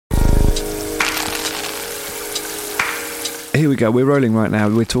here we go. We're rolling right now.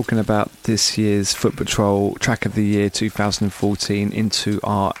 We're talking about this year's Foot Patrol Track of the Year 2014 into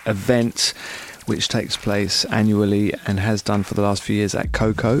our event, which takes place annually and has done for the last few years at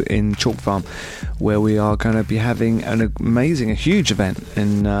Coco in Chalk Farm, where we are going to be having a huge event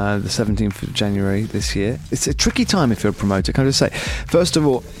in the 17th of January this year. It's a tricky time if you're a promoter, can I just say. First of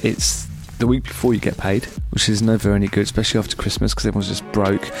all, it's the week before you get paid, which is never any good, especially after Christmas because everyone's just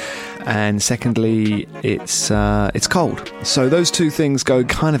broke. And secondly, it's cold. So those two things go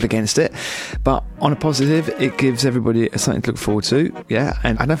kind of against it. But on a positive, it gives everybody something to look forward to. Yeah,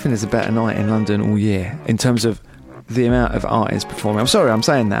 and I don't think there's a better night in London all year in terms of the amount of artists performing. I'm sorry, I'm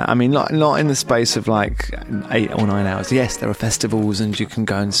saying that. I mean, not in the space of like 8 or 9 hours. Yes, there are festivals and you can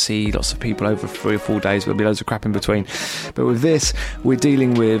go and see lots of people over 3 or 4 days. There'll be loads of crap in between. But with this, we're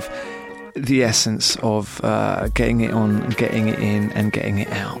dealing with the essence of getting it on, getting it in and getting it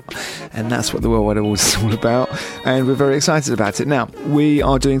out, and that's what the Worldwide Awards is all about, and we're very excited about it. Now, we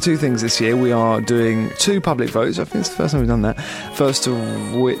are doing 2 things this year. We are doing 2 public votes. I think it's the first time we've done that, first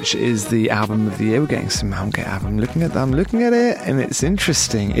of which is the album of the year. We're getting some album. I'm looking at it and it's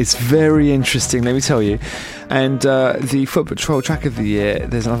interesting. It's very interesting, let me tell you. And the Foot Patrol Track of the Year,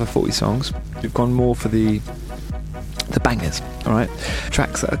 there's another 40 songs. We've gone more for the bangers, all right,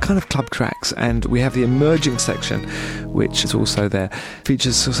 tracks that are kind of club tracks. And we have the emerging section, which is also there,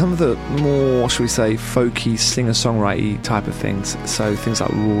 features some of the more, shall we say, folky singer-songwriter type of things. So things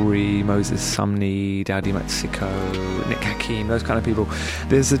like Rory, Moses Sumney, Dowdy Mexico, Nick Hakim, those kind of people.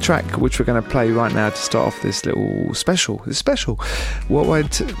 There's a track which we're going to play right now to start off this little special,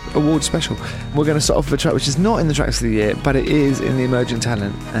 Worldwide Award special. We're going to start off with a track which is not in the Tracks of the Year, but it is in the Emerging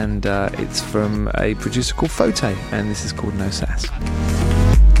Talent, and it's from a producer called Fote, and this is called No Sass.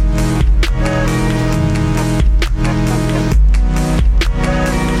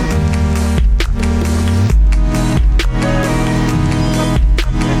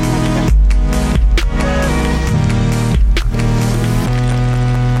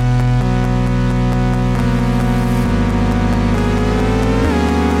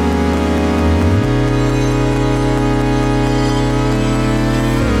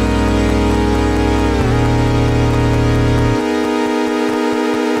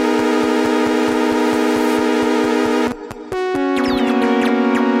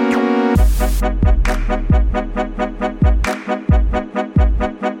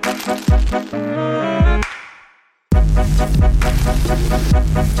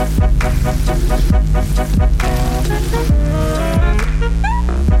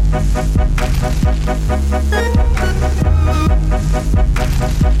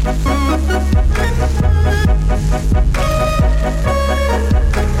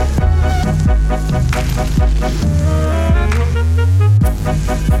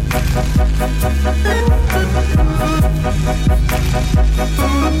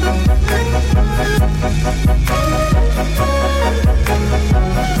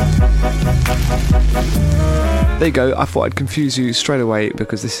 There you go. I thought I'd confuse you straight away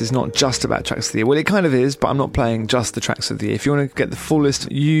because this is not just about Tracks of the Year. Well, it kind of is, but I'm not playing just the Tracks of the Year. If you want to get the full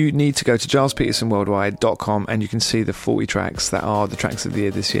list, you need to go to gilespetersonworldwide.com and you can see the 40 tracks that are the Tracks of the Year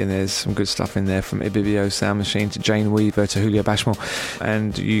this year. And there's some good stuff in there, from Ibibio Sound Machine to Jane Weaver to Julio Bashmore,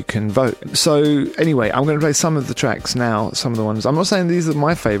 and you can vote. So anyway, I'm going to play some of the tracks now, some of the ones. I'm not saying these are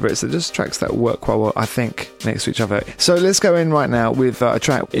my favourites, they're just tracks that work quite well, I think, next to each other. So let's go in right now with a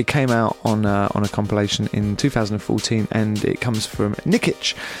track. It came out on a compilation in 2014 and it comes from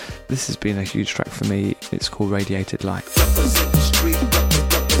Nikic. This has been a huge track for me. It's called Radiated Light.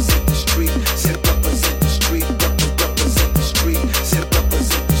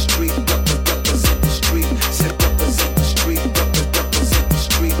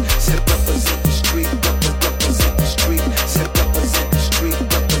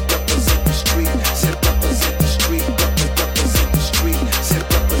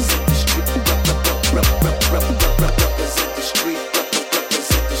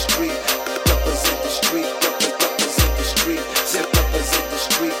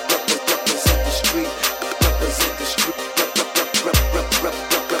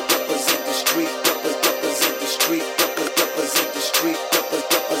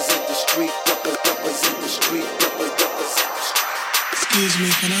 Excuse me,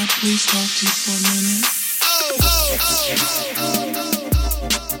 can I please talk to you for a minute?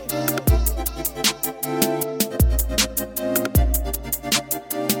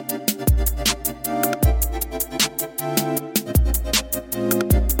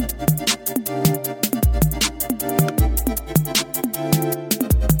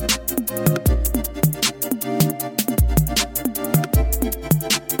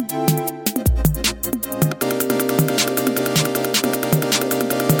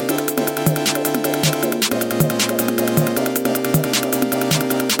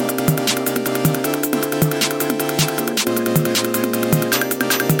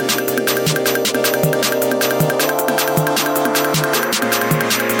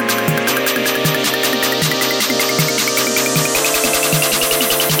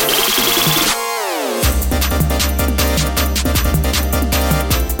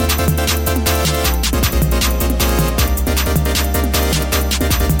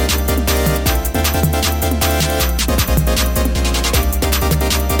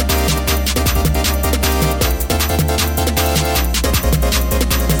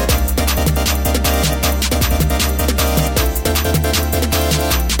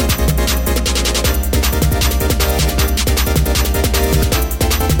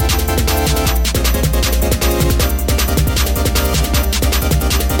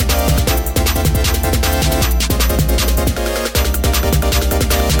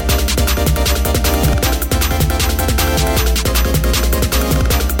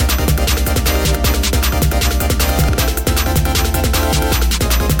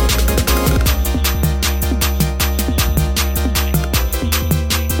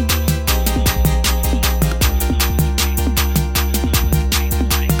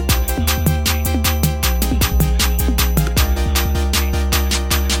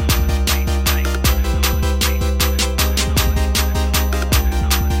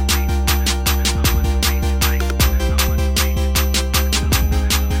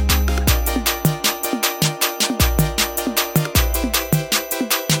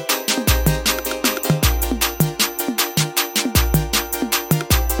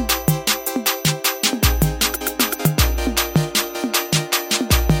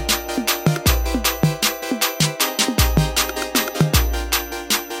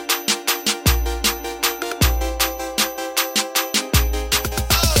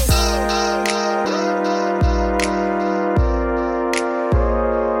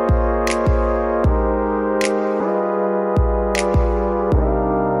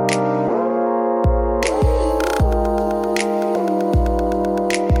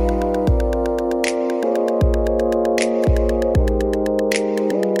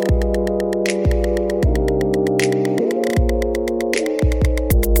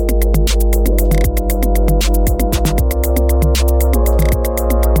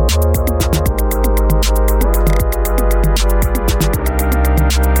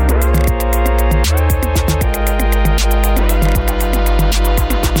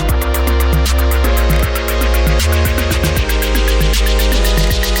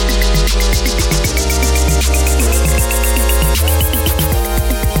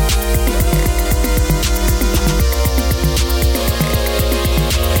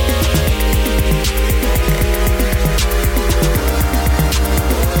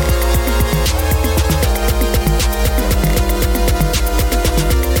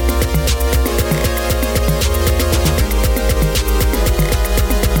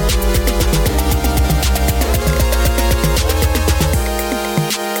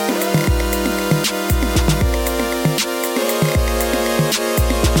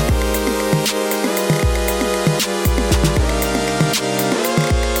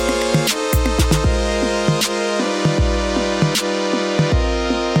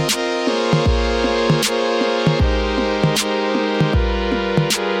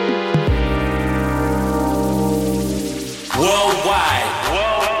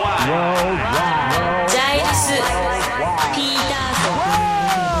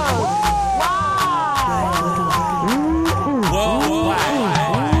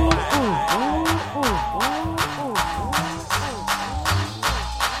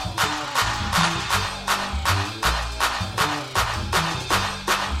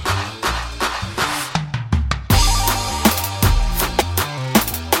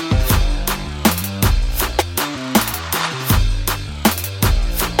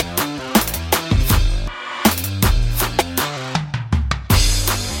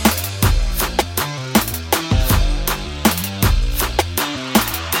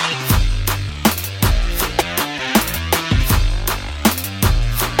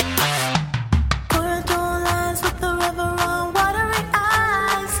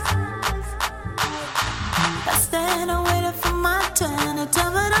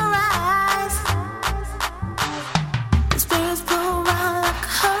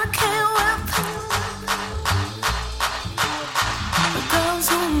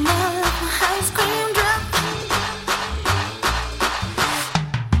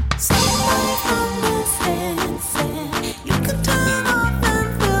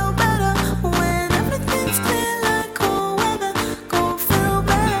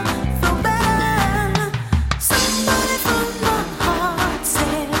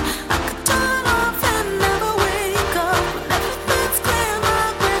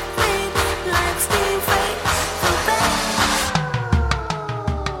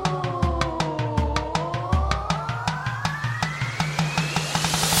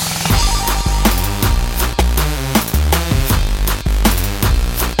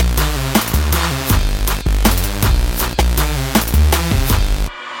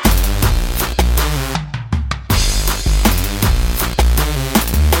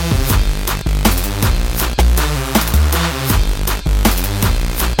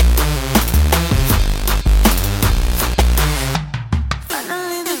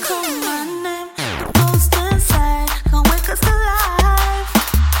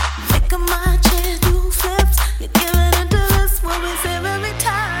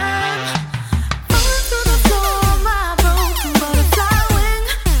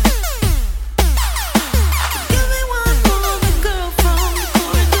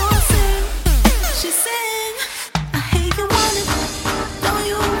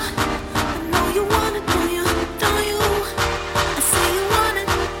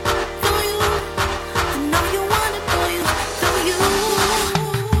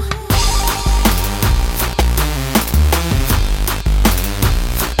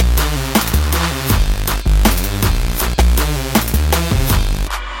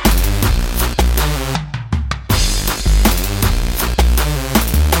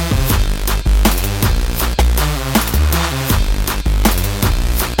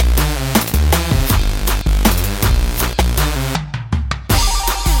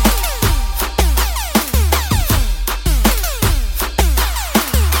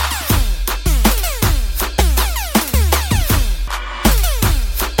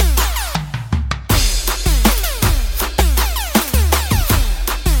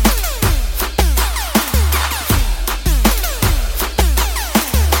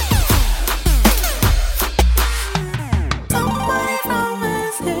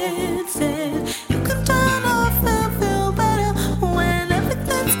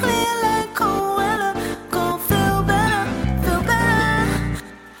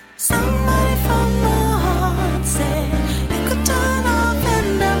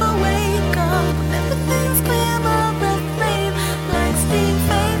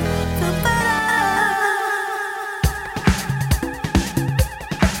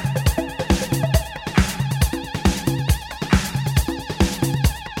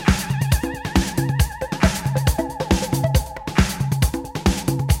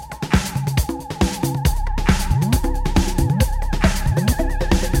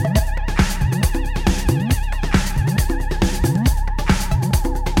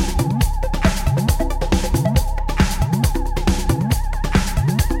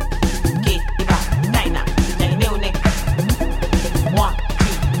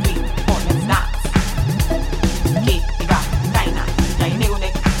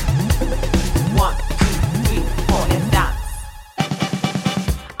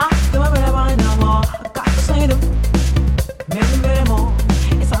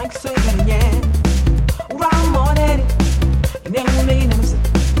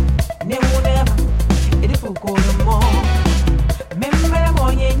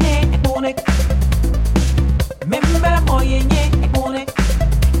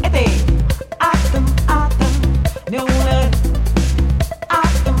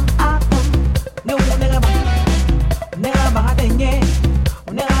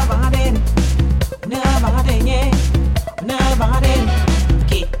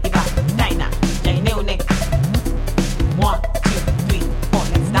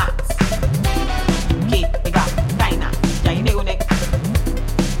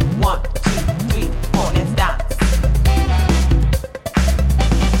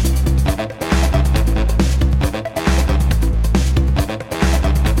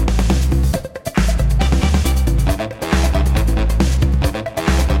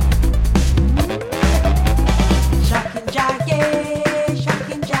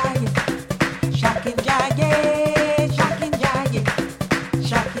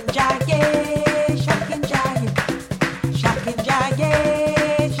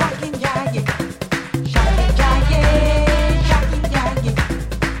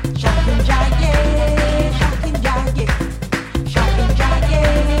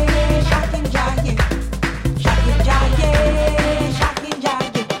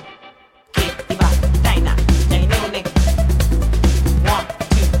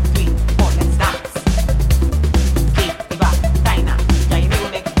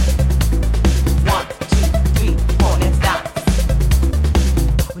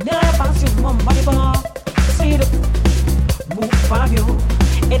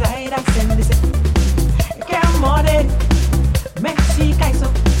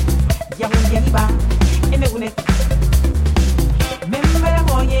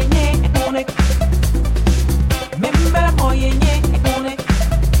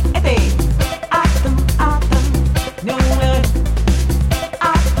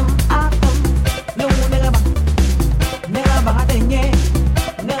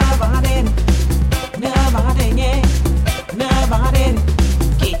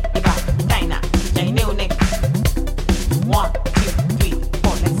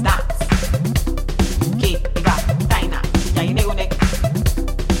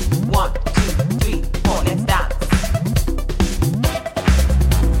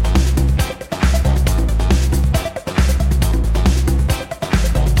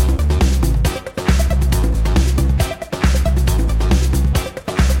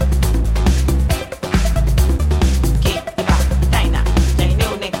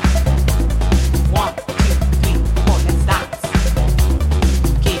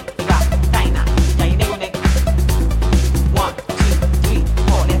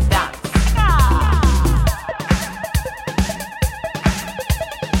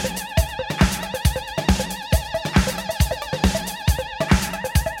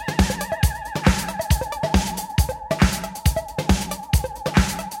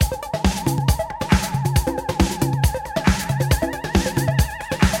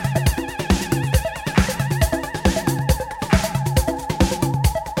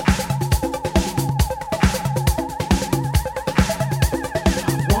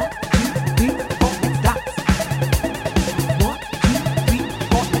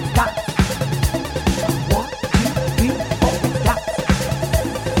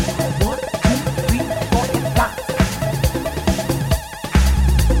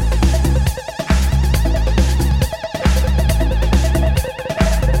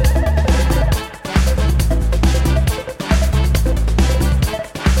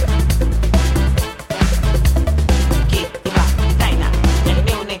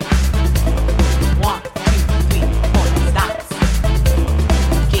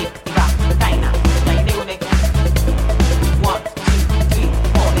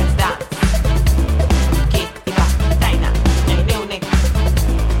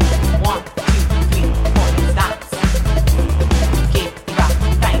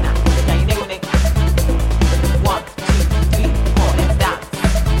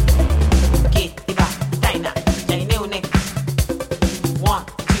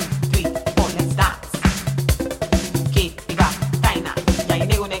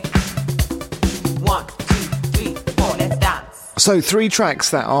 So 3 tracks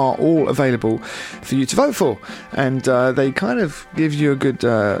that are all available for you to vote for, and they kind of give you a good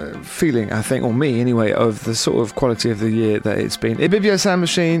feeling, I think, or me anyway, of the sort of quality of the year that it's been. Ibibio Sound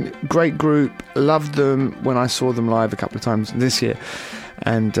Machine, great group, loved them when I saw them live a couple of times this year,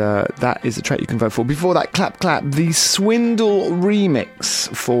 and that is a track you can vote for. Before that, Clap Clap, the Swindle remix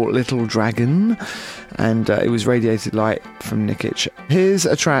for Little Dragon, and it was Radiated Light from Nikic. Here's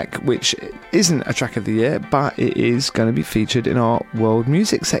a track which isn't a track of the year, but it is going to be featured in our world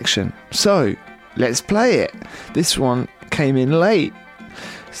music section. So, let's play it. This one came in late.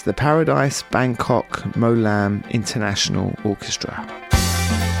 It's the Paradise Bangkok Molam International Orchestra.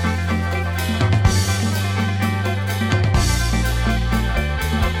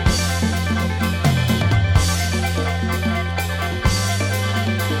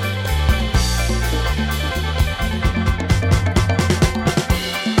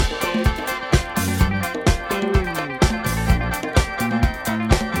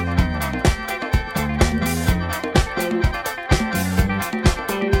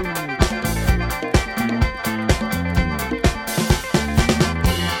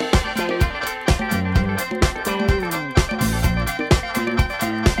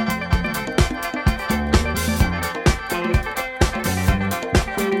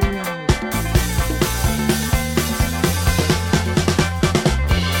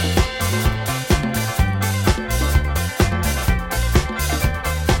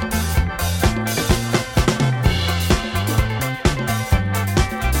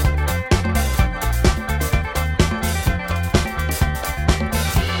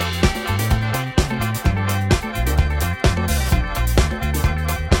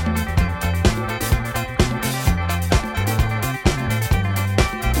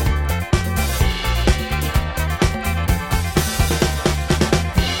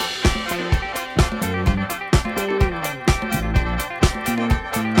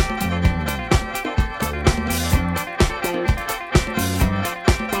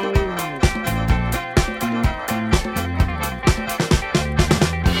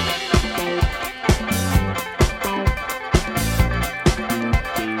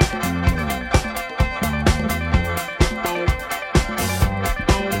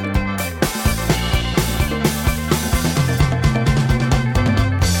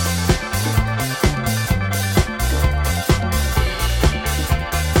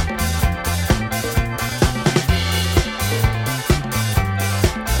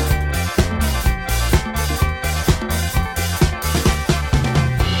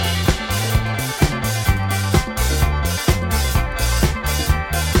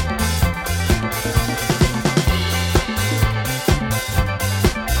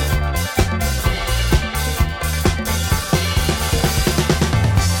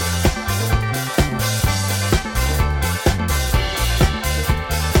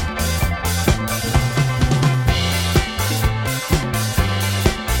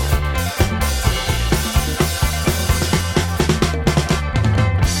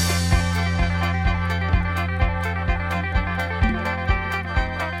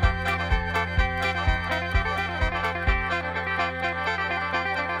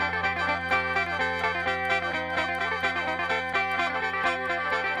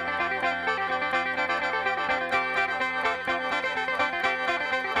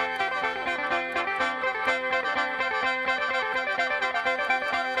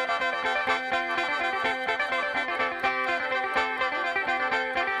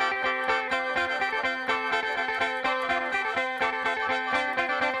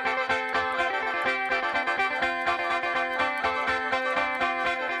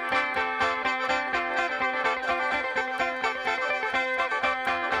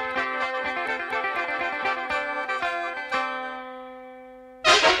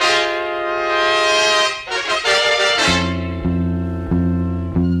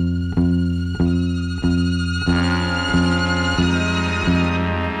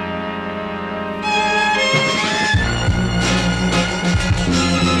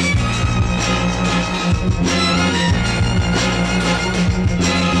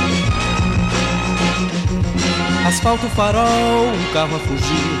 Asfalto, farol, um carro a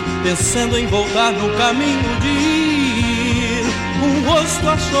fugir, pensando em voltar no caminho de ir. Um rosto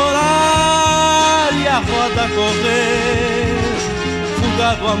a chorar e a roda a correr.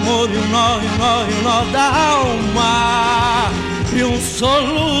 Fuga do amor e um nó, e um nó, e um nó da alma. E um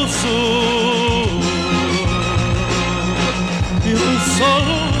soluço, e um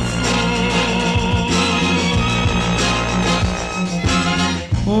soluço.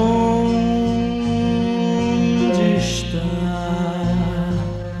 Onde está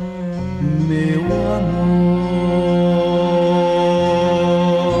meu amor?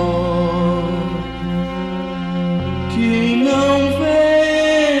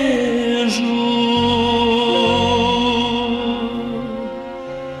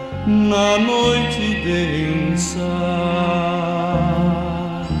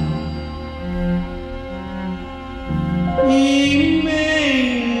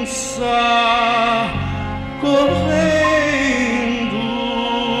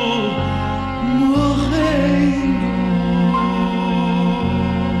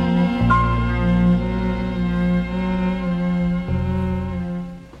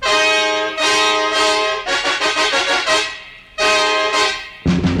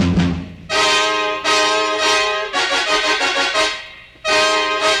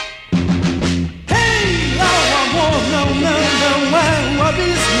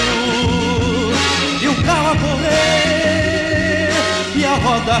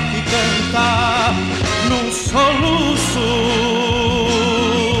 moda que canta num soluço,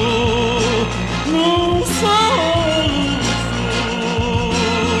 num soluço.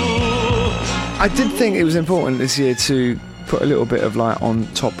 I did think it was important this year to put a little bit of light on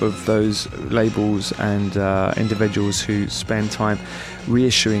top of those labels and individuals who spend time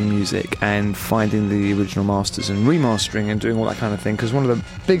reissuing music and finding the original masters and remastering and doing all that kind of thing, because one of the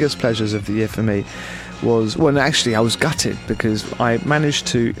biggest pleasures of the year for me was, well, actually I was gutted because I managed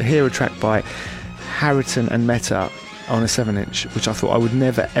to hear a track by Harrington and Meta on a 7-inch, which I thought I would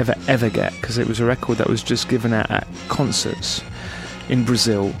never ever ever get, because it was a record that was just given out at concerts in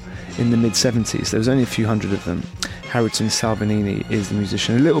Brazil in the mid-70s. There was only a few hundred of them. Harrington Salvanini is the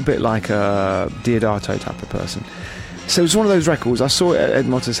musician, a little bit like a Diodato type of person. So it was one of those records. I saw it at Ed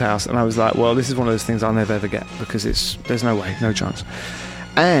Motter's house and I was like, well, this is one of those things I'll never ever get, because there's no way, no chance.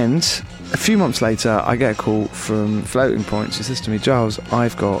 And a few months later, I get a call from Floating Points. He says to me, Giles,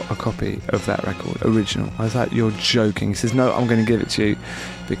 I've got a copy of that record, original. I was like, you're joking. He says, no, I'm going to give it to you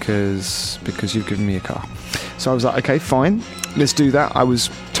because you've given me a car. So I was like, okay, fine, let's do that. I was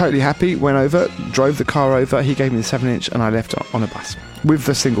totally happy, went over, drove the car over, he gave me the 7-inch and I left on a bus with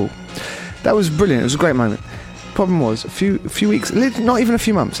the single. That was brilliant, it was a great moment. Problem was, a few weeks, not even a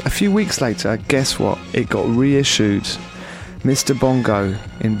few months, a few weeks later, guess what? It got reissued. Mr. Bongo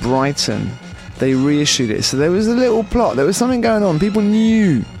in Brighton, they reissued it. So there was a little plot, there was something going on. People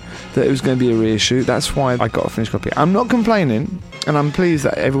knew that it was going to be a reissue. That's why I got a finished copy. I'm not complaining, and I'm pleased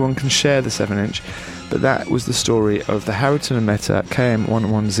that everyone can share the 7-inch, but that was the story of the Harrington and Meta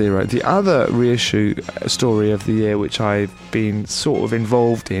KM110. The other reissue story of the year, which I've been sort of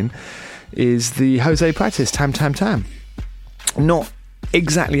involved in, is the Jose Pratis Tam Tam Tam. Not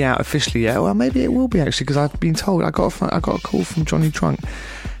exactly out officially yet. Well, maybe it will be actually, because I've been told, I got a call from Johnny Trunk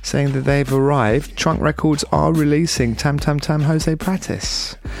saying that they've arrived. Trunk Records are releasing Tam Tam Tam Jose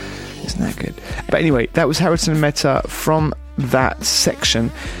Pratis. Isn't that good? But anyway, that was Harrington and Meta from that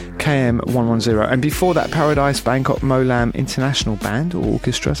section, KM110. And before that, Paradise Bangkok Molam International Band or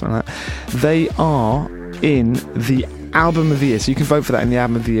Orchestra, something like that. They are in the Album of the Year, so you can vote for that in the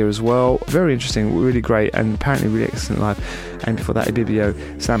Album of the Year as well. Very interesting, really great, and apparently really excellent live. And before that, Ibibio,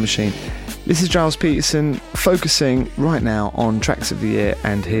 Sound Machine. This is Giles Peterson, focusing right now on Tracks of the Year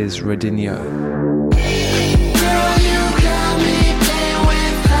and his Redinho.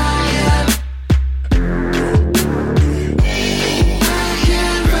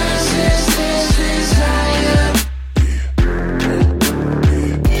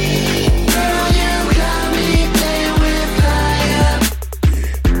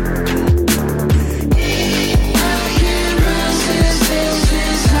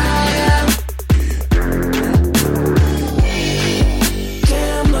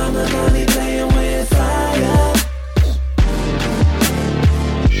 Damn, mama, mommy playing with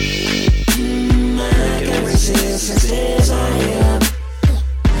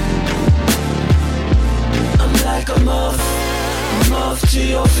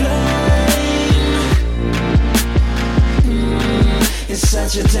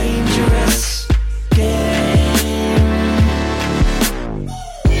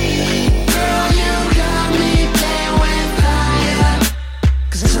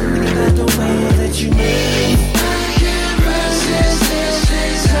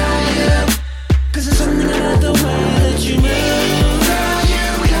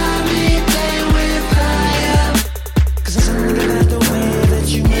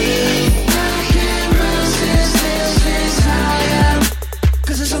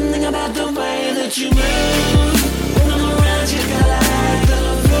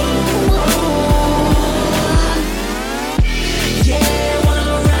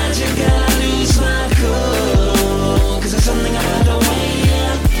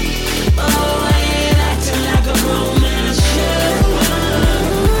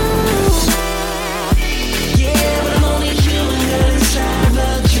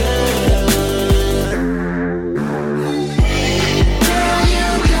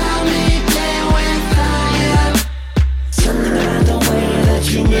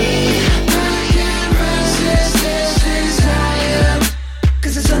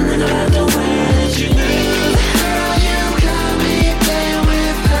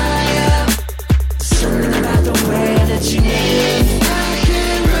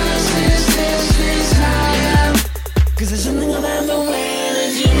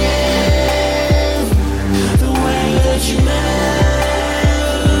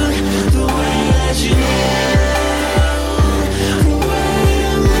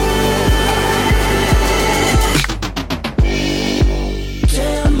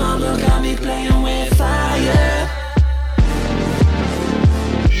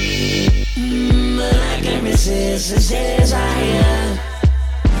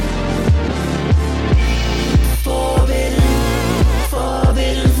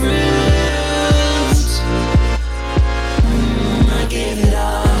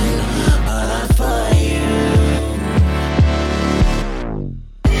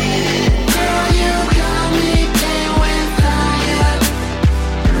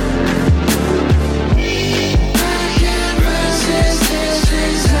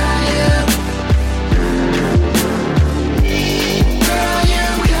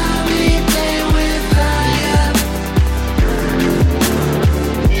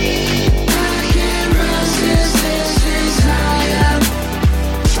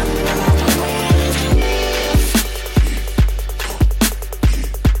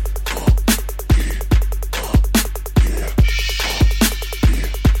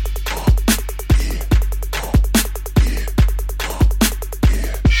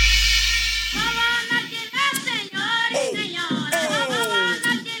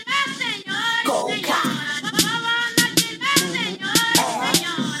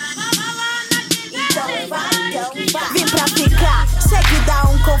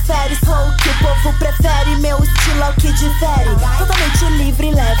povo prefere, meu estilo é o que difere. Totalmente livre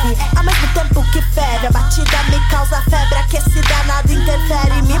e leve, ao mesmo tempo que fere. A batida me causa febre, aquecida nada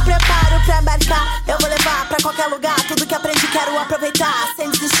interfere. Me preparo pra embarcar, eu vou levar pra qualquer lugar. Tudo que aprendi quero aproveitar, sem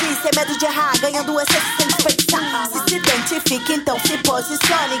desistir, sem medo de errar, ganhando essência sem desperdiçar. Se identifique, então se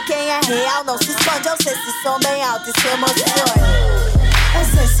posicione. Quem é real não se esconde, eu sei se som bem alto e se emocione. Eu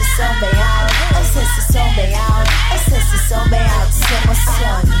sei se som bem alto, eu sei se som bem alto, eu sei se som bem alto, se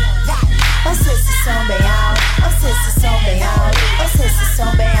emocione. Eu sei se som bem alto, eu sei se som bem alto, eu sei se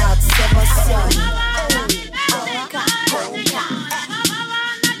som bem alto, se emocione.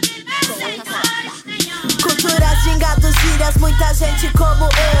 Culturas, gingados, gírias, muita gente como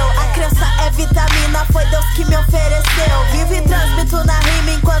eu. A criança é vitamina, foi Deus que me ofereceu. Vivo e transmito na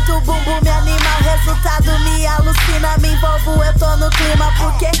rima enquanto o bumbum me anima. O resultado me alucina, me envolvo, eu tô no clima.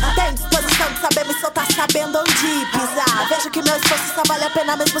 Porque tenho disposição de saber me soltar, sabendo onde pisar. Vejo que meu esforço só vale a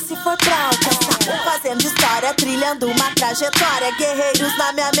pena mesmo se for pra alcançar. Fazendo história, trilhando uma trajetória. Guerreiros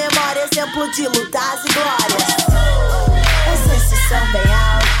na minha memória, exemplo de lutas e glórias. Eu sei se som bem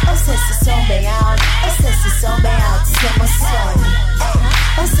alto, eu sei se som bem alto, eu sei se som bem alto, se emocione.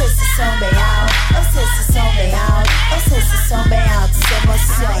 Eu sei se som bem alto, eu sei se som bem alto, eu sei se som bem alto, se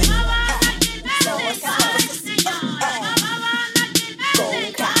emocione.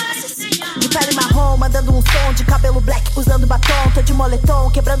 De pele marrom, mandando um som, de cabelo black, usando batom, tô de moletom,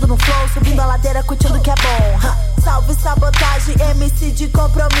 quebrando no flow, subindo a ladeira, curtindo que é bom. Salve sabotagem, MC de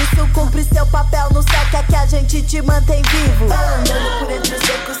compromisso, cumpre seu papel no céu, quer que a gente te mantém vivo. Andando por entre os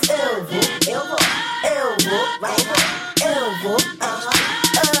becos, eu vou, eu vou, eu vou, eu vou,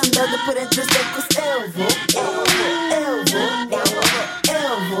 andando por entre os becos, eu vou, eu vou, eu vou, eu vou,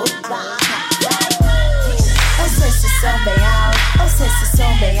 eu vou. Eu sei se som bem alto, eu sei se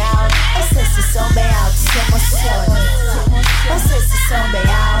som bem alto, eu sei se som bem alto, se emocione. Eu sei se som bem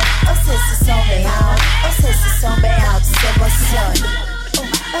alto, eu sei se som bem alto, eu sei se som bem alto, se emocione.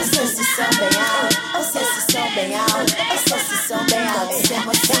 Eu sei se som bem alto, eu sei se som bem alto, eu sei se som bem alto, se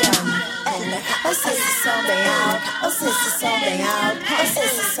emocione. Eu sei se som bem alto, eu sei se som bem alto, eu sei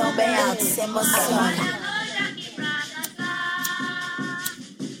se som bem alto, se emocione.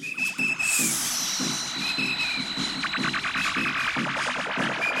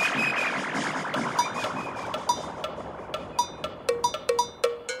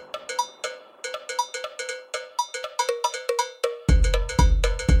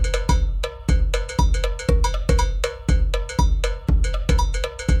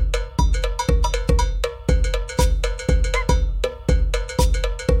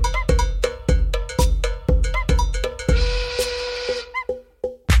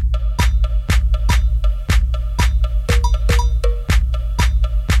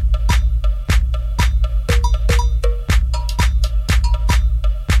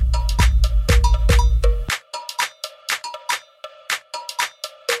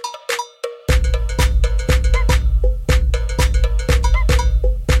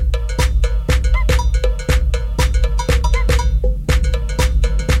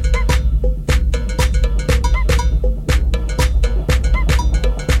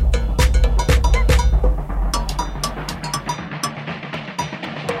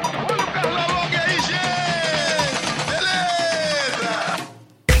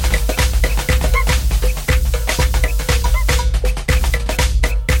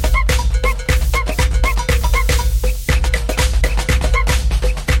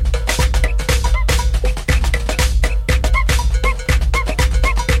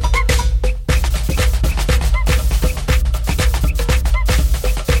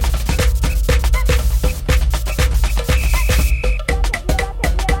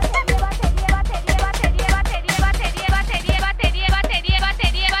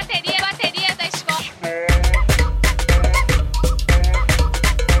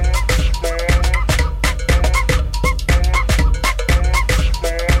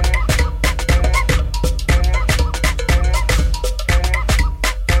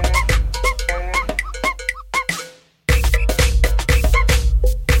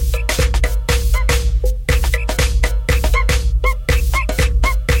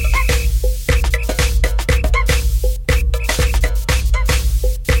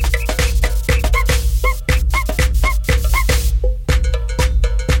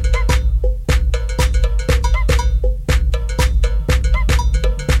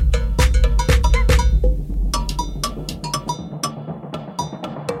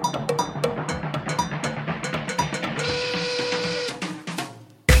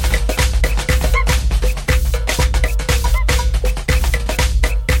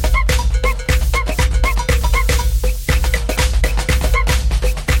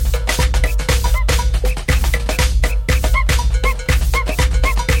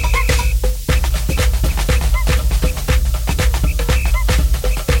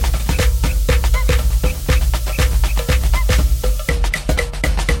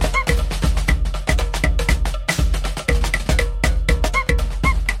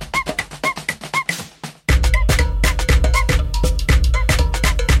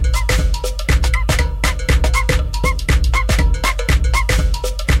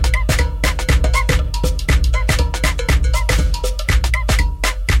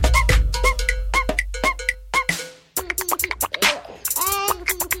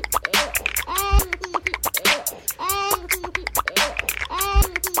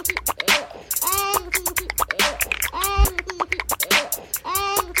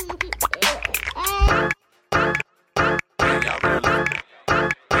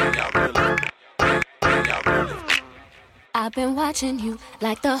 I've been watching you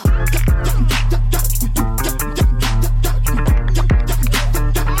like the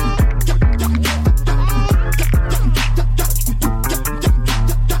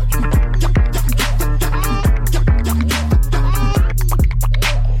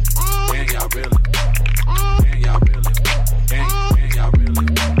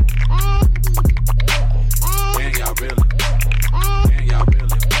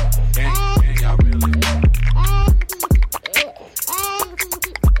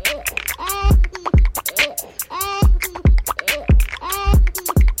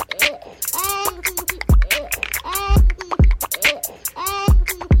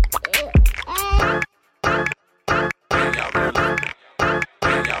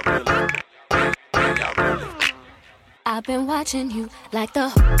I've been watching you like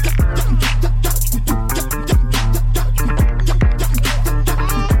the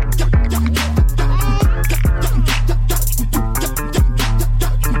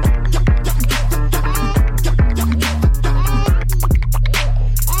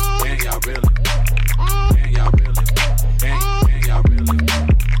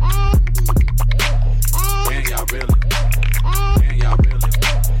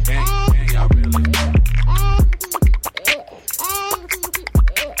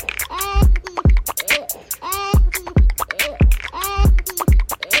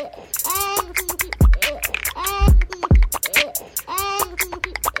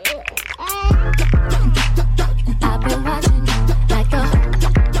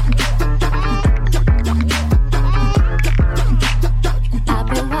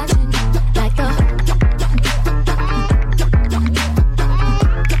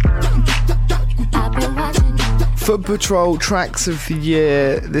Foot Patrol Tracks of the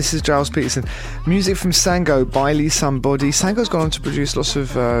Year. This is Giles Peterson. Music from Sango, Bailey Somebody. Sango's gone on to produce lots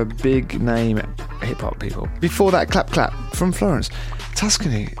of big name hip-hop people. Before that, Clap Clap from Florence.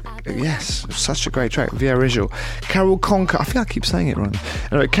 Tuscany, yes, such a great track. Via Original. Carol Conker, I think I keep saying it wrong.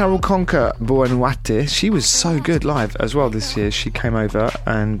 Anyway, Carol Conker Buonanotte, she was so good live as well this year. She came over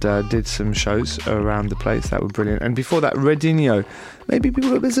and did some shows around the place that were brilliant. And before that, Redinho. Maybe people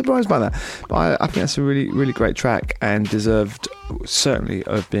were a bit surprised by that, but I think that's a really, really great track and deserved certainly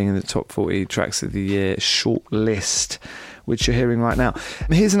of being in the top 40 tracks of the year short list, which you're hearing right now.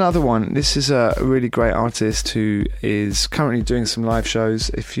 Here's another one. This is a really great artist who is currently doing some live shows.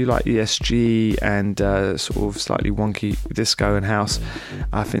 If you like ESG and sort of slightly wonky disco and house,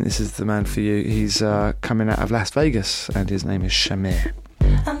 I think this is the man for you. He's coming out of Las Vegas and his name is Shamir.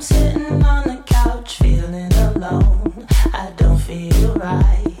 I'm sitting on the couch feeling alone. I don't feel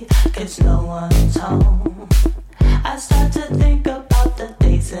right, 'cause no one's home. I start to think about the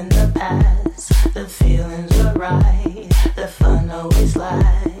days in the past. The feelings were right, the fun always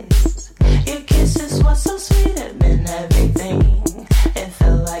lasts. Your kisses were so sweet, it meant everything. It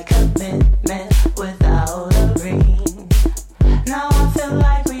felt like commitment without a ring. Now I feel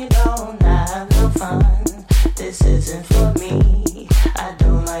like we don't have no fun. This isn't for me. I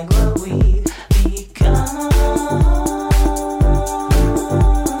don't like what we've become.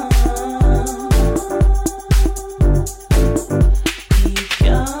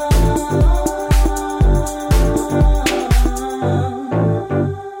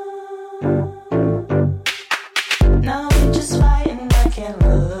 Now we're just fighting, I can't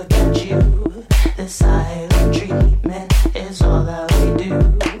look at you. The silent treatment is all that we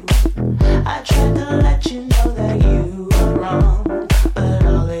do.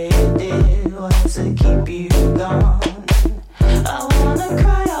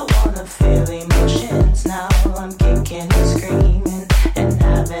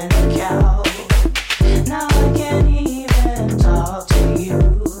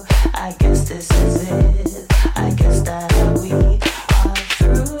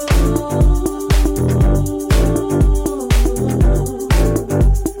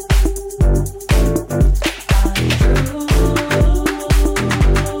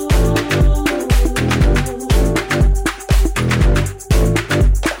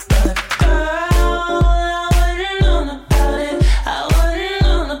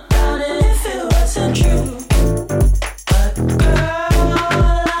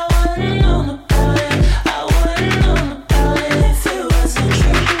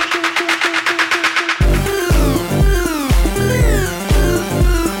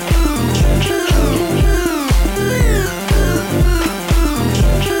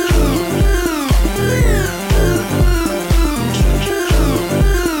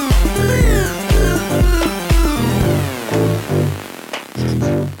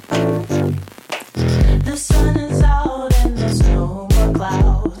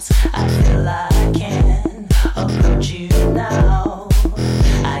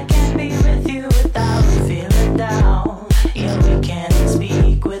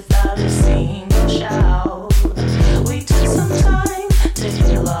 speak without a single shout. We took some time to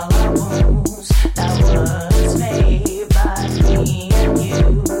heal all our wounds that was made by me and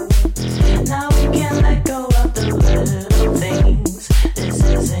you. Now we can let go of the little things. This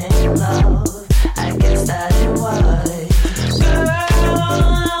isn't love, I guess that it was. Girl,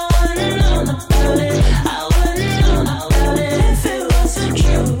 I wouldn't know about it. I wouldn't know about it if it wasn't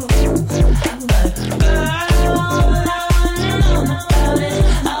true. But girl, I wouldn't know about it.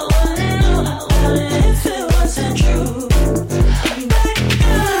 I wouldn't know about it if it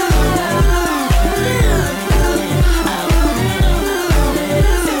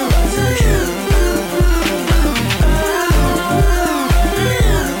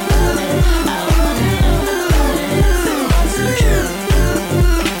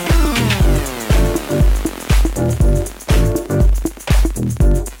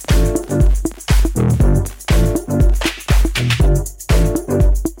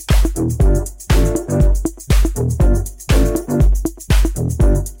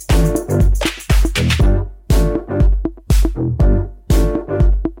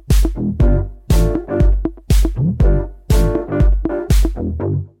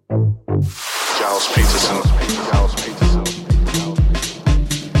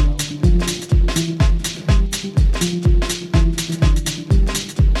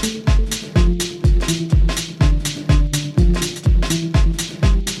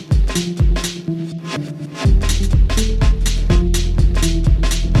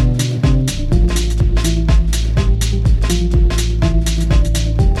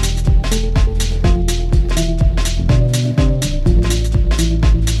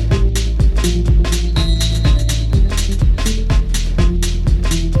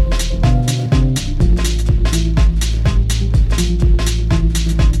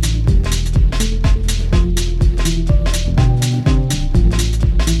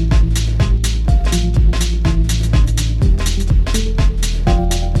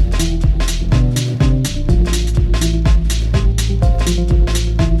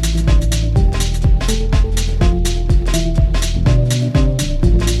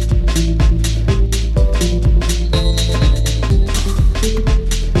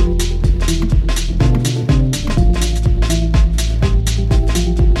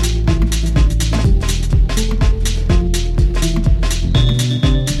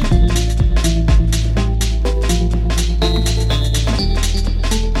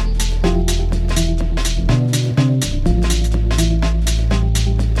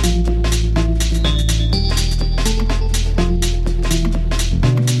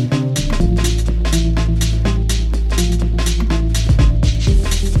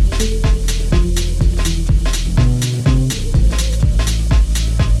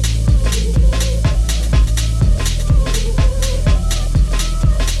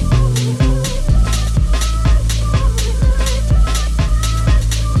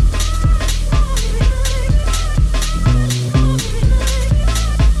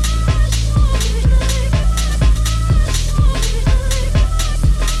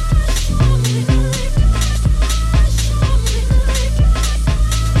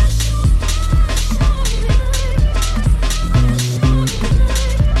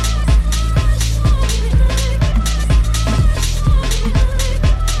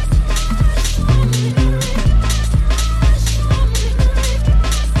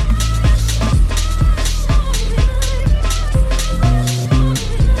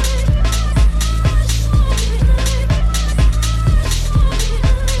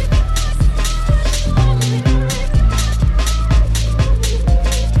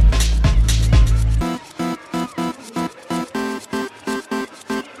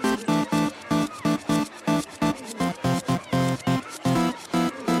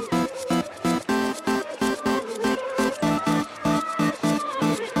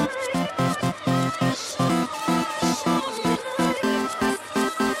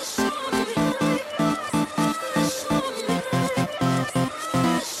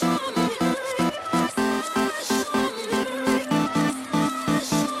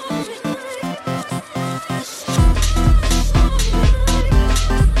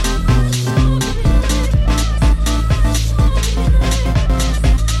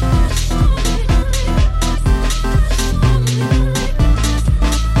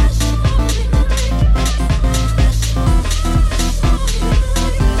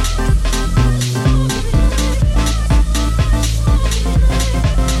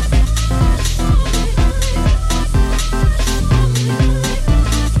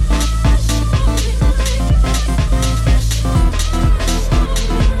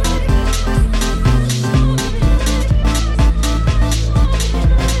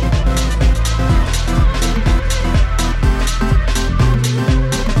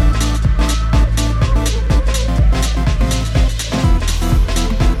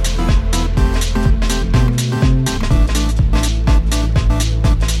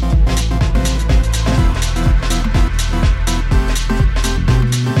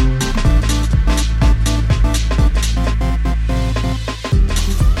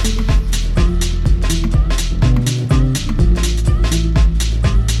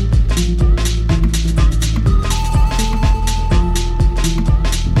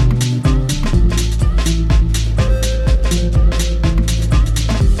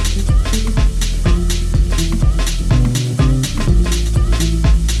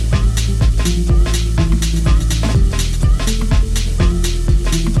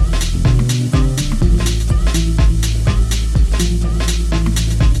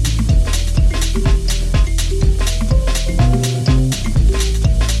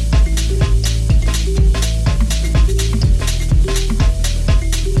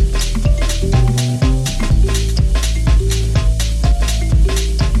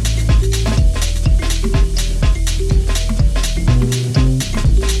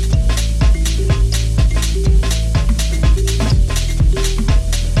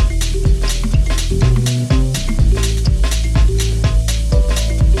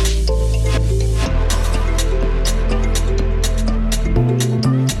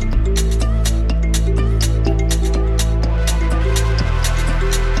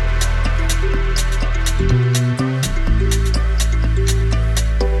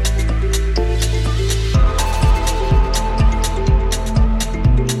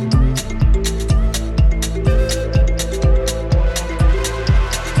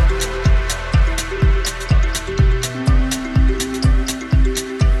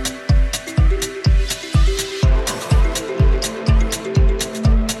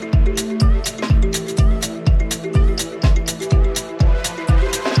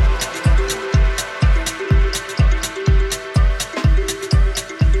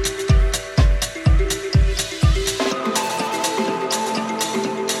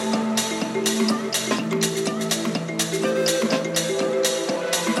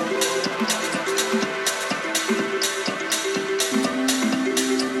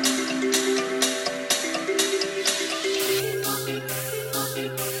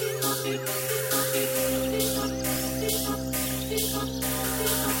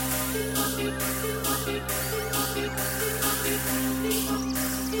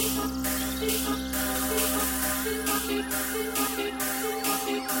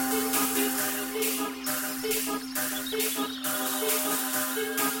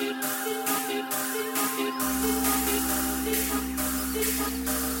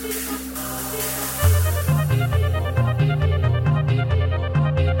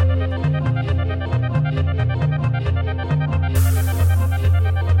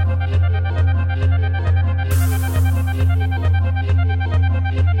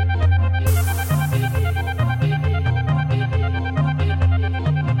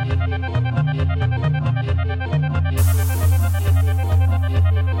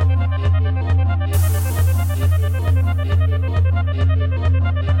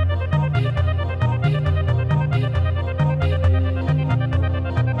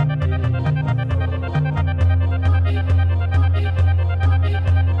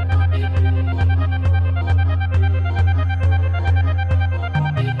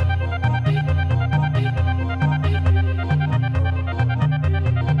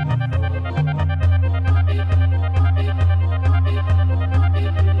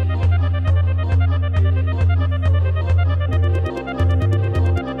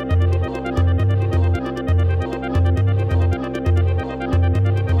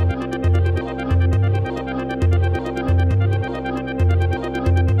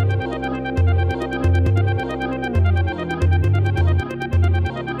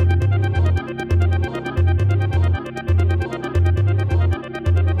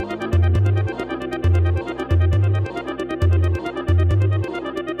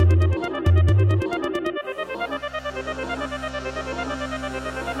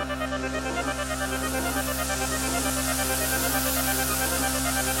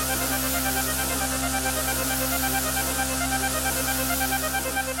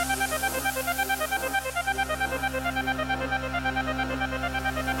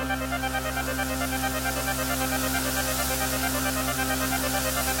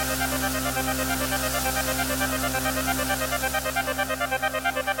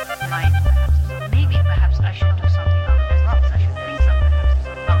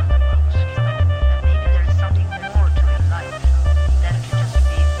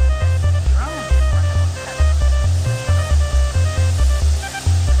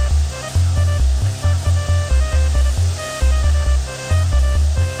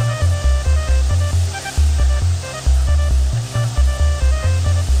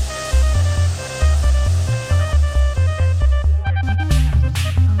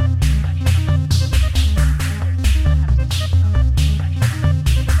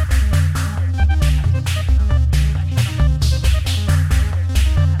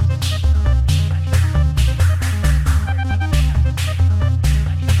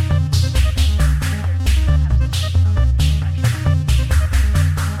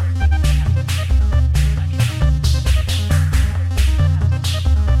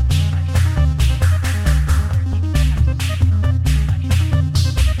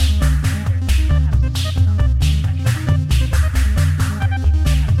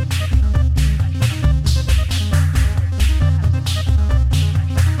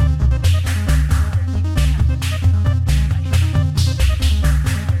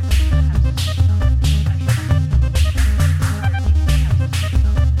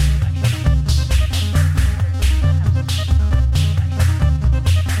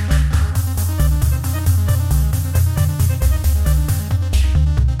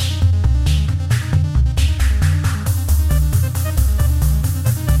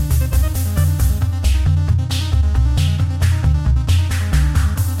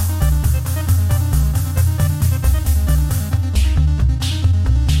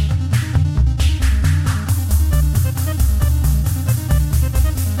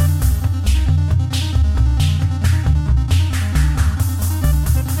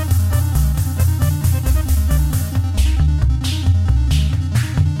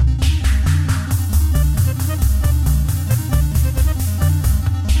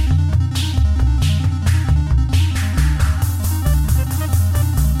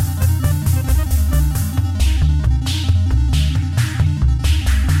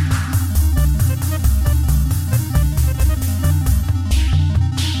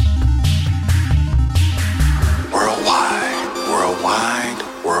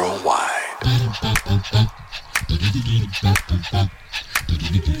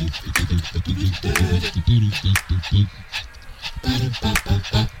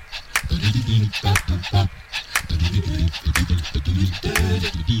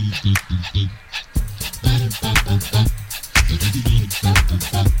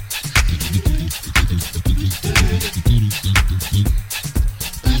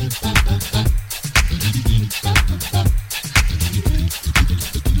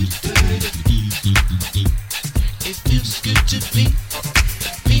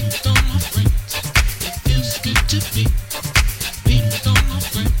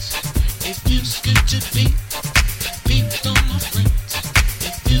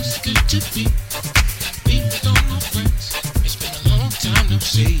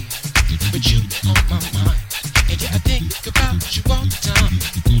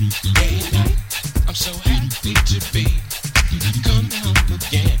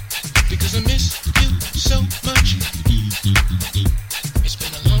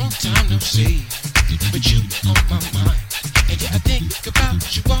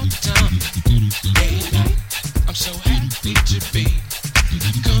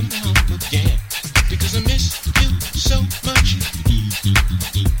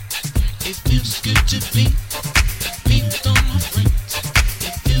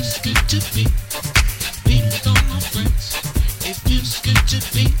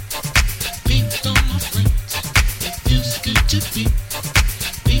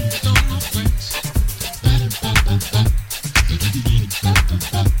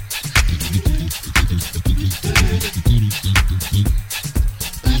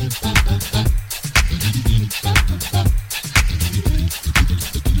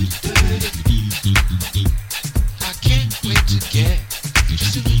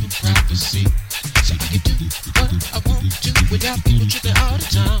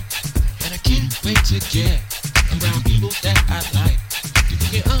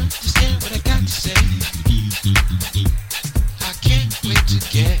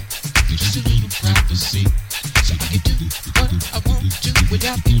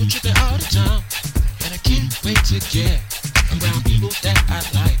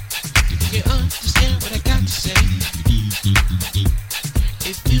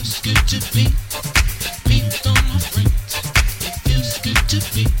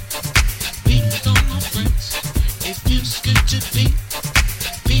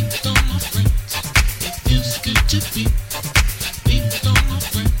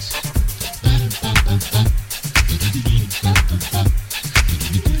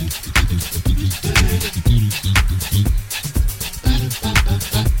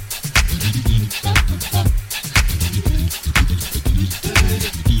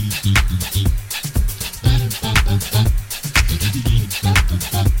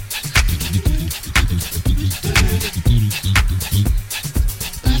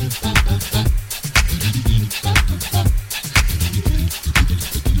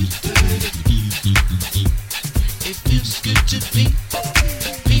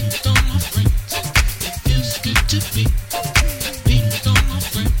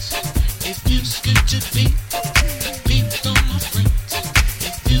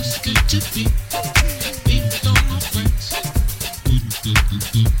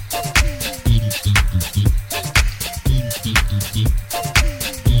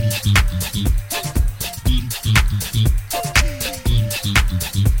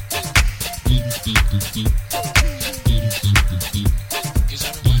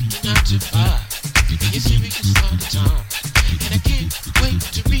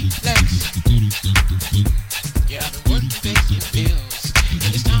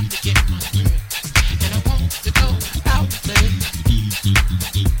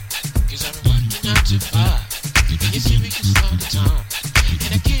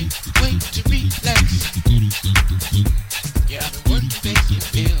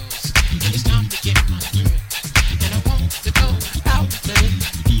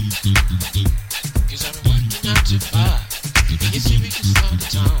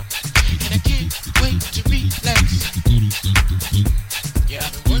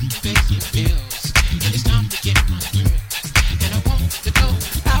It's time to get my thrill, and I want to go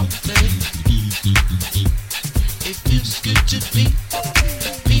out, baby.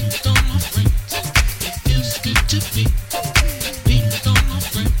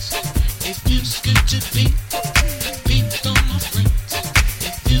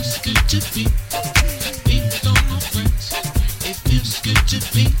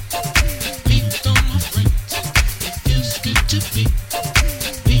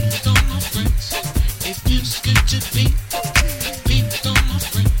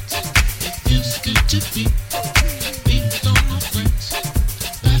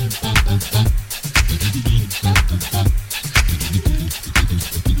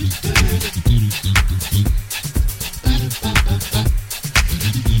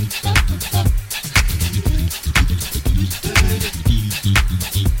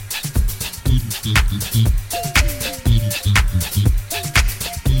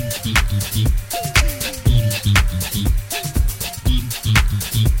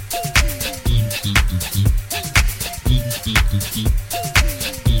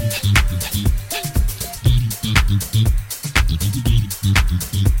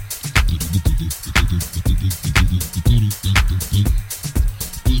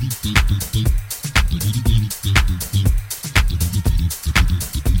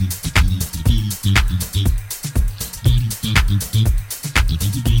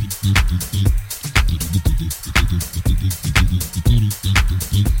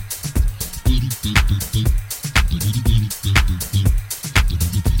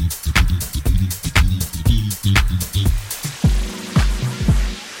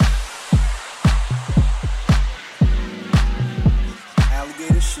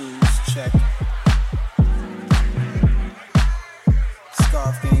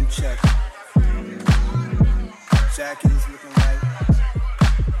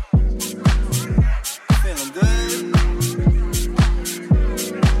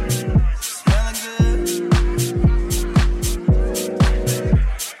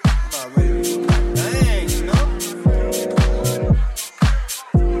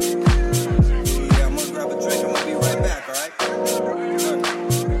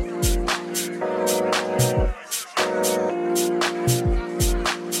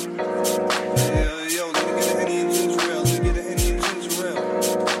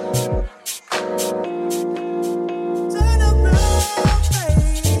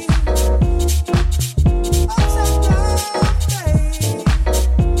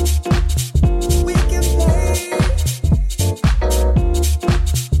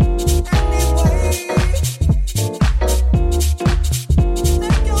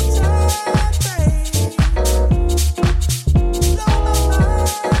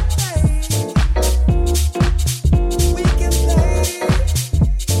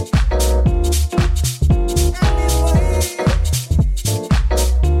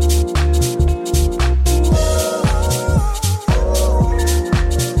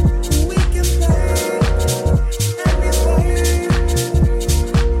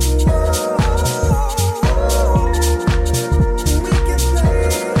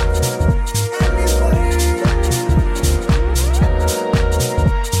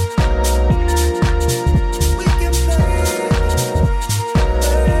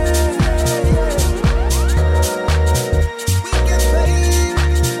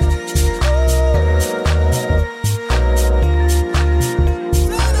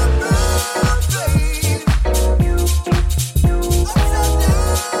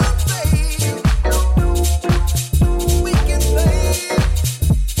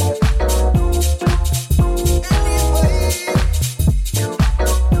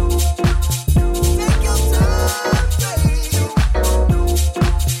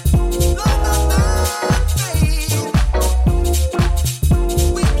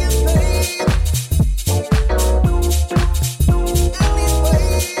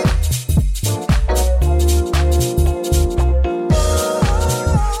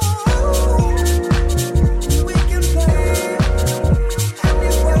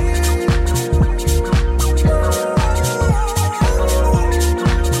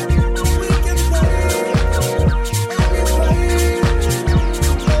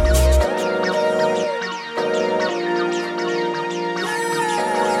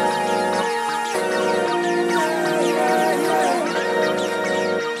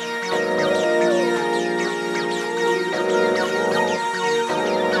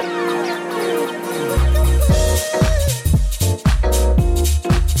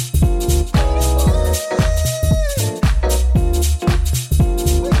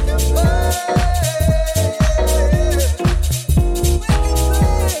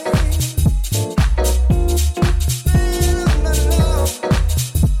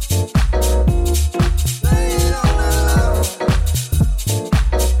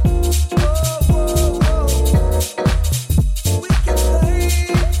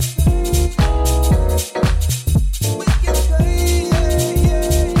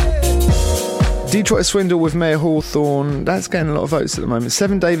 Detroit Swindle with Mayor Hawthorne. That's getting a lot of votes at the moment.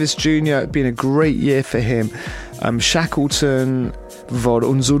 Seven Davis Jr. been a great year for him. Shackleton, Vor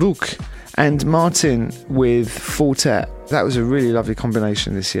Unzuruk, and Martin with Fortet. That was a really lovely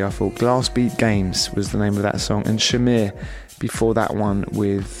combination this year, I thought. Glass Beat Games was the name of that song, and Shamir before that one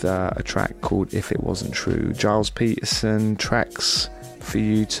with a track called If It Wasn't True. Giles Peterson, tracks for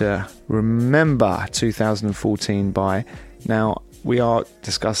you to remember 2014 by. Now, we are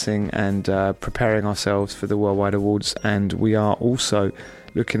discussing and preparing ourselves for the Worldwide Awards, and we are also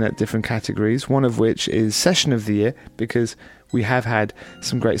looking at different categories, one of which is Session of the Year, because we have had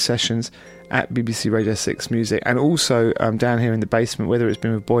some great sessions, at BBC Radio 6 Music, and also down here in the basement, whether it's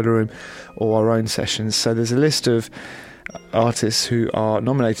been with Boiler Room or our own sessions. So there's a list of artists who are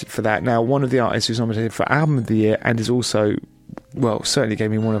nominated for that. Now, one of the artists who's nominated for Album of the Year and is also, well, certainly gave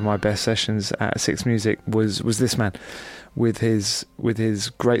me one of my best sessions at 6 Music was this man with his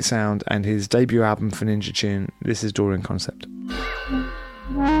great sound and his debut album for Ninja Tune. This is Dorian Concept.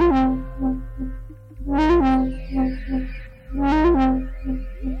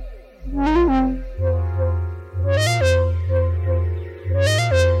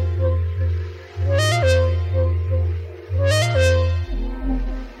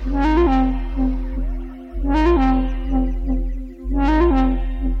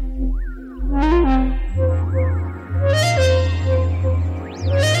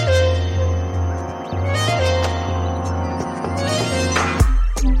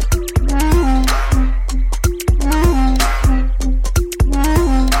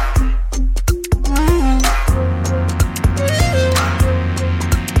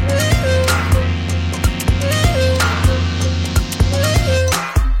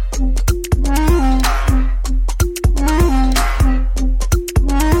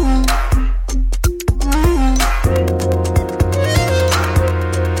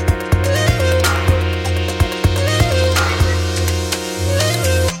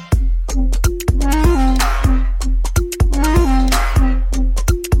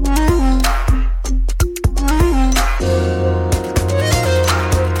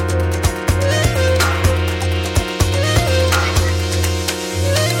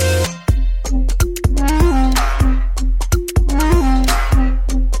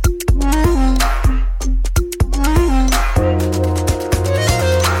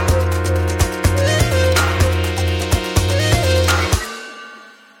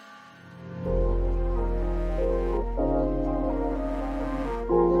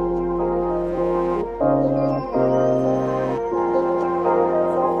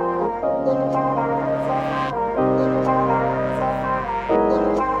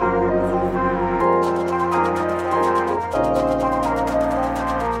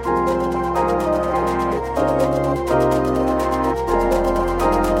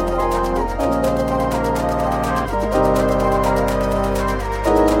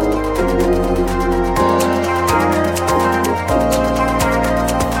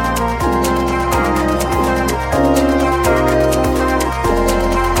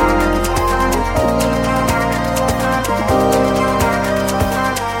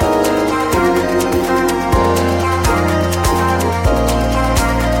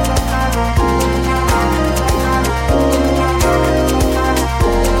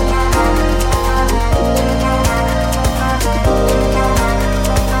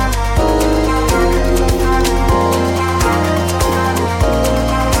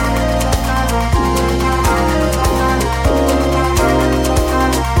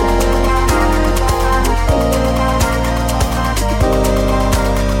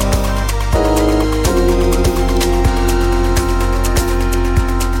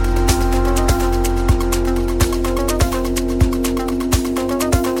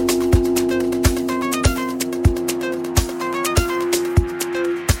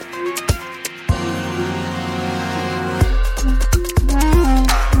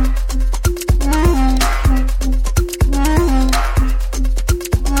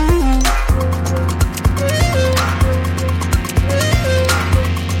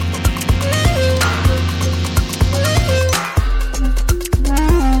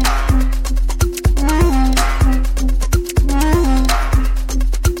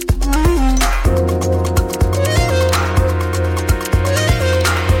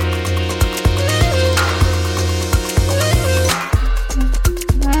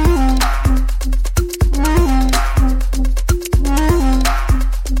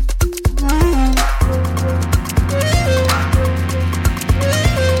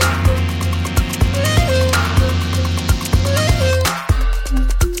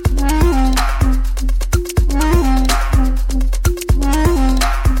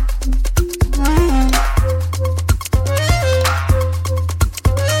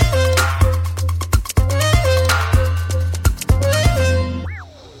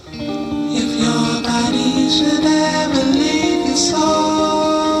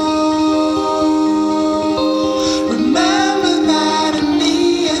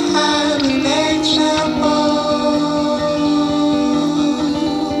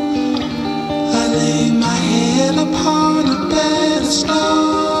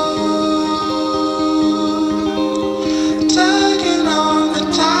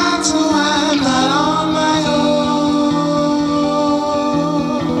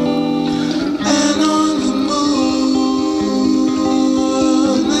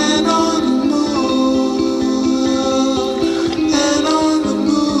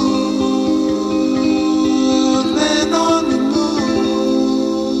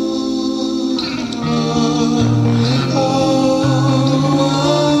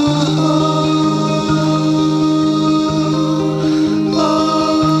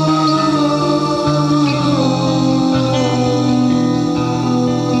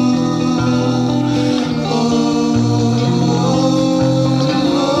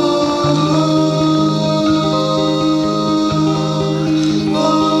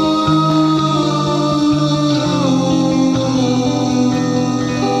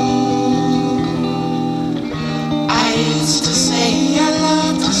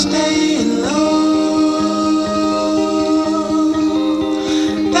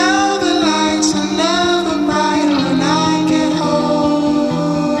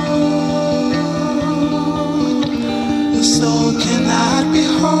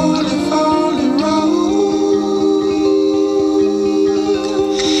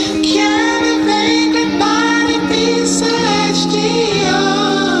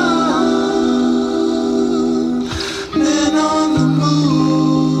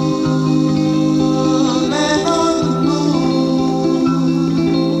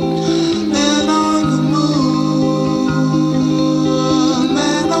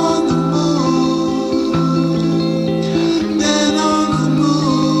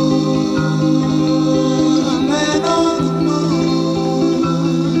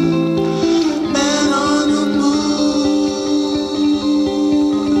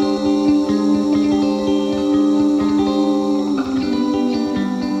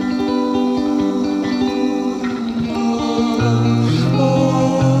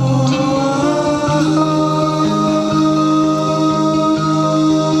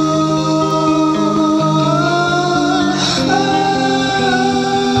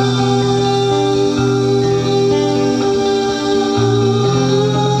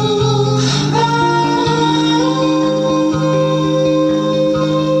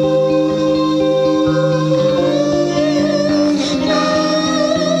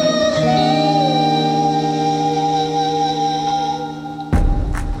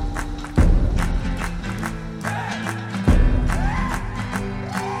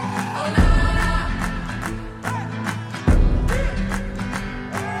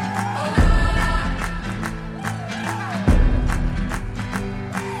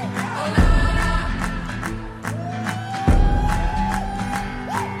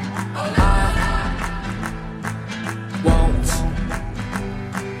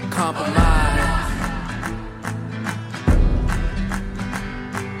 compromise.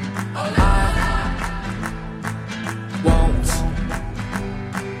 I won't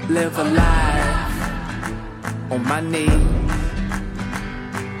live a life on my knees.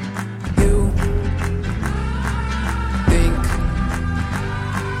 You think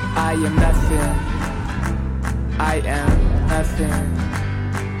I am nothing. I am nothing.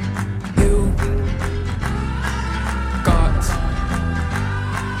 You got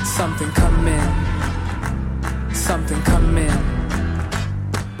something coming,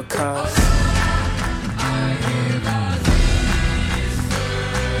 because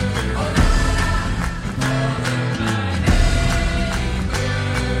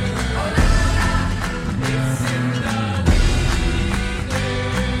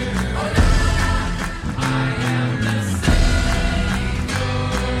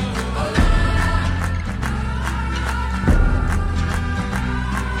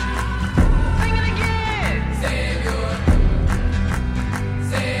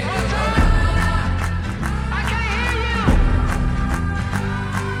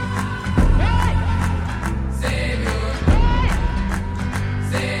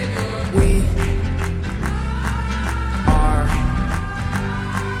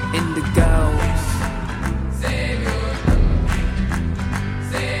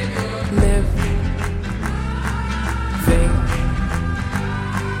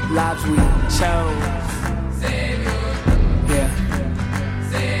lives we chose. Yeah.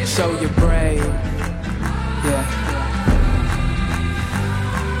 Show you're brave. Yeah.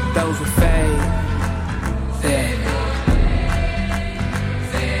 Those with faith. Yeah.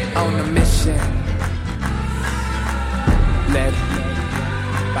 On a mission. Led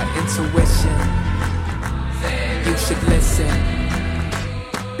by intuition. You should listen.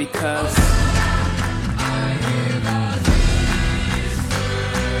 Because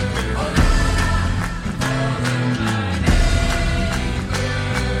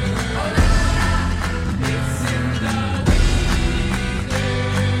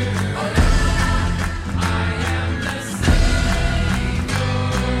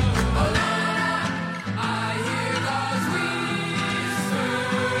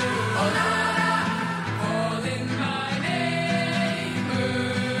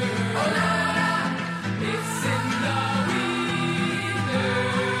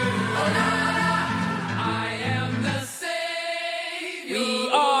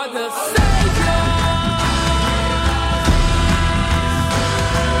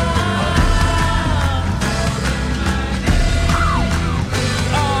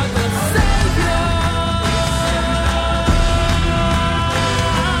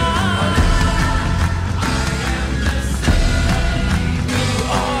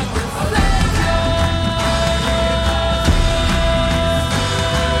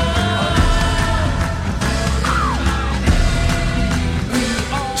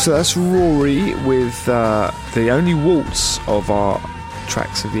So that's Rory with the only waltz of our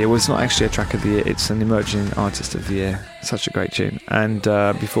tracks of the year. Well, it's not actually a track of the year, it's an emerging artist of the year. Such a great tune. And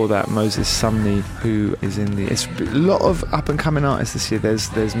before that, Moses Sumney, who is in the... It's a lot of up-and-coming artists this year.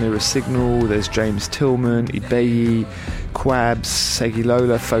 There's Mirror Signal, there's James Tillman, Ibeyi, Quabs, Segi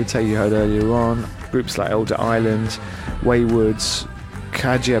Lola, Fote, you heard earlier on. Groups like Elder Island, Waywards,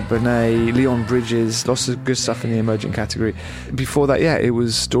 Kajia Bonet, Leon Bridges, lots of good stuff in the emerging category. Before that, it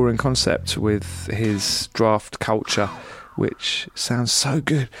was Dorian Concept with his Draft Culture, which sounds so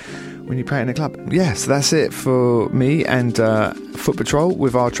good when you play it in a club. So that's it for me and Foot Patrol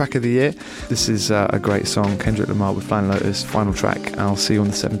with our track of the year. This is a great song, Kendrick Lamar with Flying Lotus, final track. I'll see you on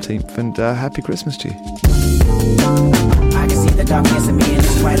the 17th, and happy Christmas to you. I can see the darkness in me and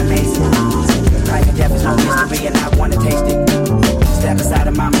it's quite amazing. Life and death is no mystery and I want to taste it. Step aside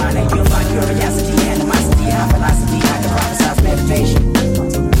of my mind and you'll find curiosity, animosity, high philosophy, I can prophesize meditation.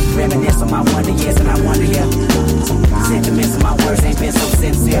 Reminisce on my wonder years and I wonder, sentiments of my words ain't been so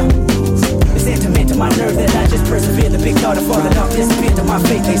sincere. The sentiment to my nerve that I just persevere. The big thought of falling off disappeared to my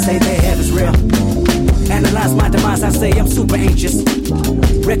faith. They say their head is real. Analyze my demise, I say I'm super anxious.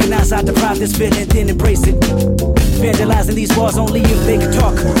 Recognize I deprive this feeling, then embrace it. Vandalizing these walls only if they can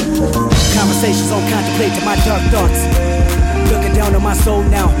talk. Conversations on contemplate to my dark thoughts. Looking down on my soul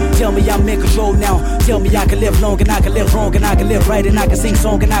now. Tell me I'm in control now. Tell me I can live long and I can live wrong and I can live right and I can sing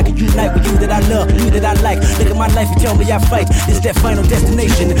song and I can unite with you that I love, you that I like. Look at my life and tell me I fight. This that final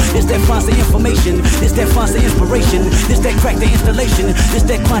destination. This that fancy information. This that fancy inspiration. This that crack the installation. This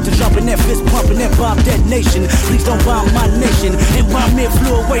that quantum jumping, that fist pumping, that bomb detonation. Please don't bomb my nation. Environment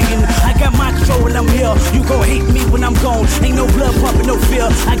fluid waiting. I got my control when I'm here. You gon' hate me when I'm gone. Ain't no blood pumping, no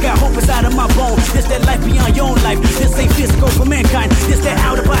fear. I got hope inside of my bones. This that life beyond your own life. This ain't physical for mankind. This that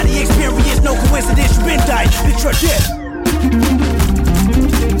out of body again.